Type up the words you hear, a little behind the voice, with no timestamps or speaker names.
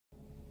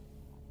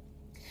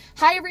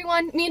Hi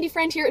everyone, Mandy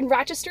Friend here in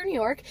Rochester, New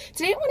York.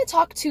 Today I want to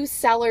talk to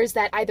sellers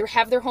that either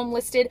have their home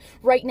listed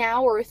right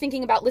now or are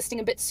thinking about listing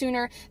a bit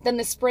sooner than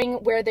the spring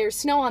where there's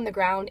snow on the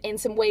ground, and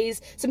some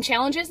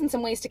challenges and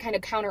some ways to kind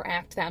of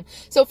counteract them.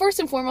 So first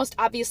and foremost,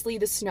 obviously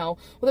the snow.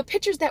 Well, the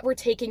pictures that we're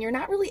taking, you're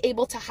not really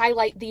able to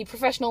highlight the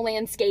professional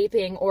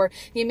landscaping or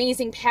the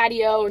amazing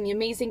patio and the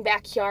amazing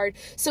backyard.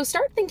 So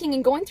start thinking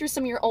and going through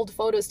some of your old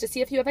photos to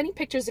see if you have any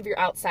pictures of your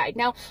outside.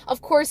 Now,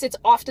 of course, it's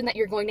often that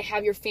you're going to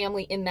have your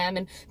family in them,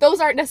 and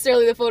those aren't necessarily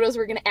the photos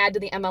we're going to add to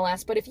the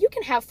MLS, but if you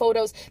can have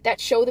photos that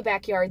show the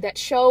backyard, that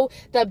show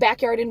the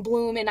backyard in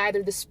bloom in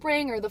either the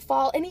spring or the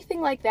fall,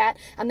 anything like that,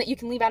 that you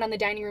can leave out on the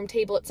dining room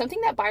table, it's something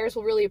that buyers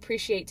will really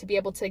appreciate, to be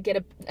able to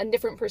get a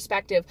different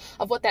perspective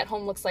of what that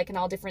home looks like in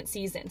all different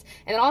seasons.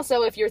 And then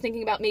also, if you're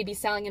thinking about maybe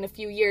selling in a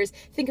few years,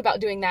 think about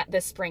doing that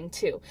this spring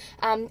too.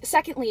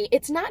 Secondly,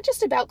 it's not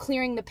just about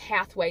clearing the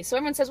pathway. So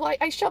everyone says, well,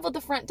 I shoveled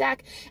the front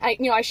deck,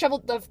 I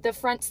shoveled the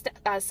front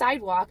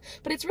sidewalk,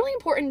 but it's really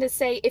important to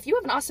say, if you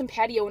have an awesome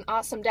patio, an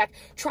awesome deck,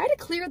 try to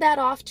clear that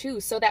off too,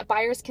 so that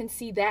buyers can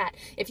see that.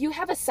 If you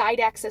have a side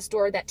access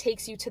door that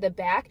takes you to the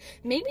back,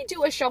 maybe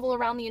do a shovel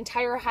around the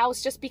entire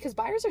house, just because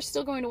buyers are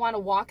still going to want to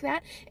walk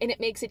that, and it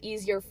makes it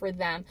easier for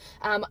them.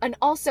 And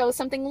also,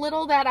 something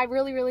little that I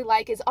really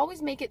like is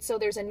always make it so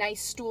there's a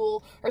nice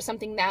stool or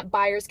something that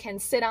buyers can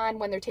sit on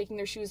when they're taking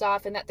their shoes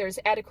off, and that there's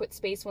adequate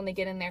space when they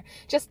get in there.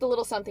 Just a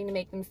little something to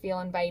make them feel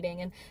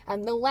inviting.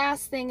 And the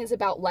last thing is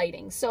about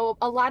lighting. So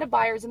a lot of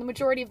buyers, and the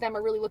majority of them,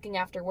 are really looking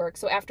after work,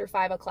 so after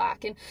 5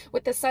 o'clock. And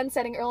with the sun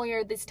setting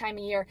earlier this time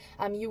of year,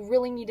 you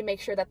really need to make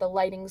sure that the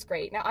lighting's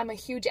great. Now, I'm a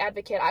huge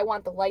advocate. I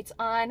want the lights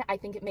on. I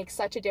think it makes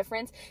such a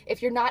difference.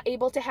 If you're not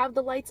able to have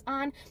the lights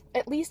on,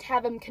 at least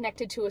have them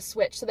connected to a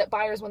switch, so that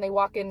buyers, when they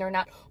walk in, they're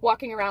not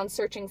walking around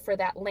searching for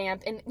that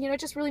lamp. And, it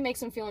just really makes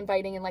them feel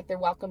inviting and like they're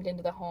welcomed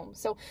into the home.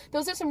 So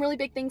those are some really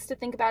big things to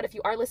think about if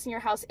you are listing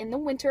your house in the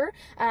winter,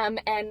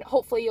 and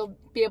hopefully you'll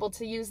be able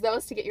to use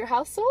those to get your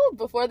house sold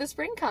before the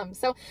spring comes.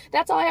 So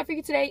that's all I have for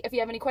you today. If you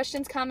have any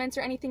questions, comments,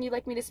 or anything you'd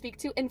like me to speak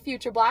to in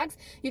future blogs,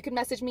 you can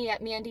message me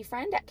at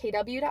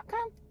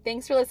mandyfriend@kw.com.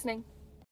 Thanks for listening.